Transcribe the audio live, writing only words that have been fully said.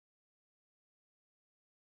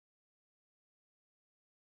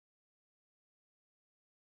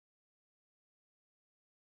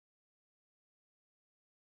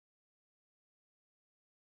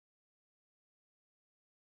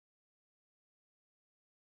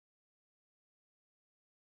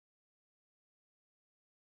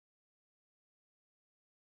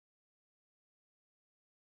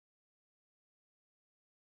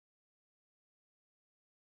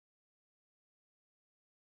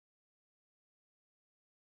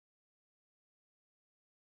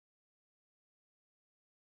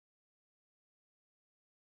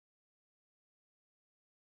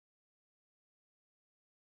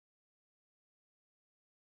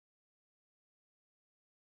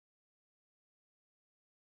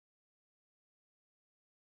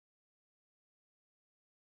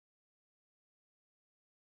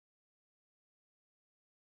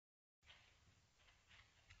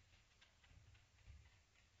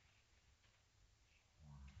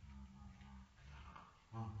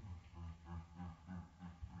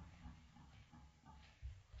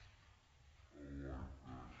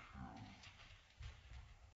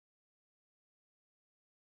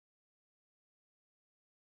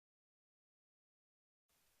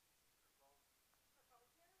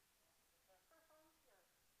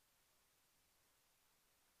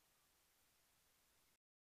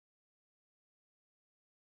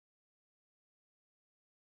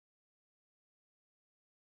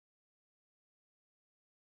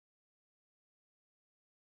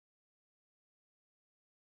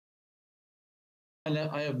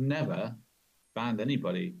I have never banned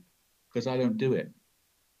anybody because I don't do it.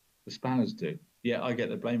 The spammers do. Yeah, I get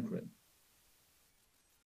the blame for it.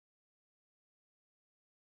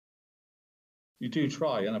 You do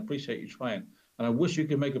try, and I appreciate you trying. And I wish you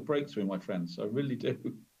could make a breakthrough, my friends. I really do.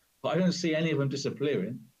 But I don't see any of them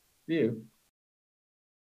disappearing. Do you?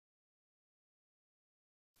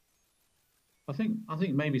 I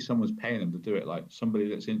think maybe someone's paying them to do it. Like somebody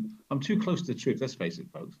that's in. I'm too close to the truth. Let's face it,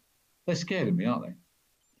 folks. They're scared of me, aren't they?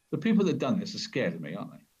 The people that done this are scared of me,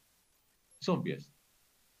 aren't they? It's obvious.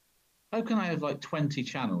 How can I have like 20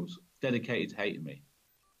 channels dedicated to hating me?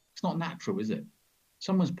 It's not natural, is it?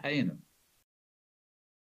 Someone's paying them.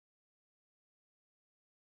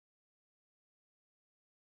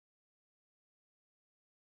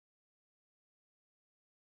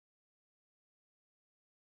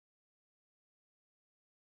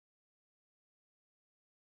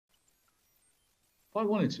 'If I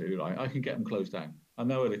wanted to, right, I can get them closed down. I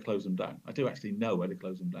know where to close them down. I do actually know where to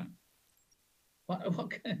close them down. What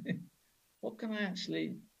can I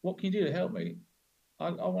actually, what can you do to help me? I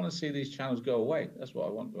want to see these channels go away. That's what I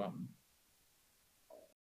want to happen.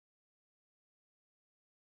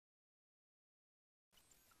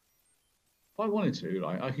 If I wanted to,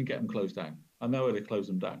 right, I can get them closed down. I know where to close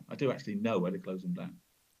them down. I do actually know where to close them down.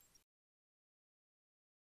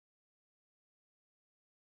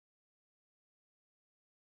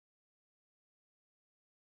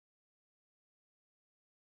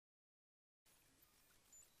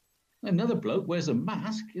 Another bloke wears a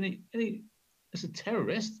mask and he is a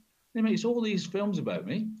terrorist. And he makes all these films about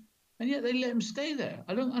me, and yet they let him stay there.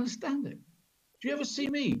 I don't understand it. Do you ever see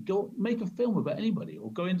me go make a film about anybody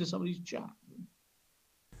or go into somebody's chat?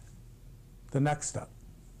 The next step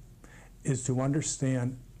is to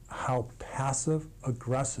understand how passive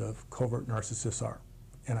aggressive covert narcissists are.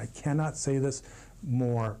 And I cannot say this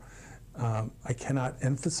more, I cannot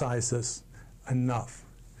emphasize this enough.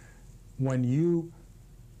 When you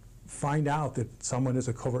find out that someone is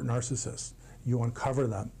a covert narcissist, you uncover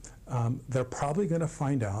them, they're probably going to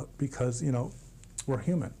find out because, we're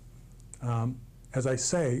human. As I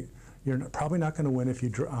say, you're probably not going to win if you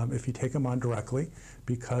take them on directly,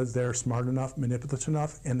 because they're smart enough, manipulative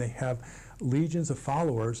enough, and they have legions of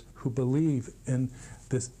followers who believe in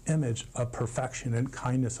this image of perfection and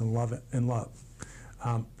kindness and love.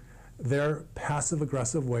 Their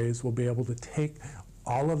passive-aggressive ways will be able to take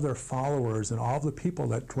all of their followers and all of the people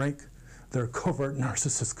that drink their covert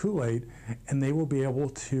narcissist Kool-Aid, and they will be able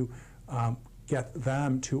to get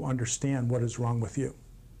them to understand what is wrong with you.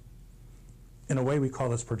 In a way, we call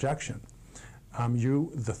this projection.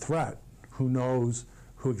 You, the threat, who knows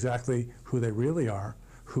exactly who they really are,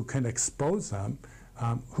 who can expose them,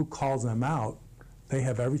 who calls them out, they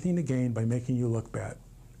have everything to gain by making you look bad.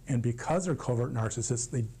 And because they're covert narcissists,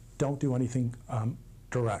 they don't do anything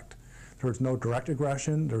direct. There's no direct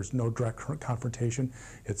aggression, there's no direct confrontation.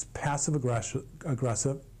 It's passive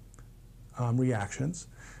aggressive reactions.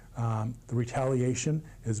 The retaliation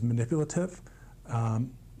is manipulative,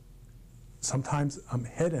 sometimes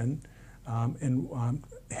hidden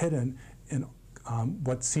in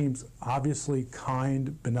what seems obviously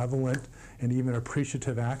kind, benevolent, and even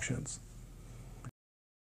appreciative actions.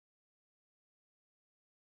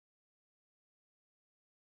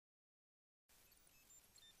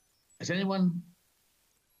 Has anyone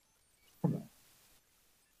been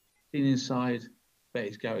inside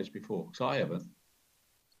Betty's garage before? Because I haven't.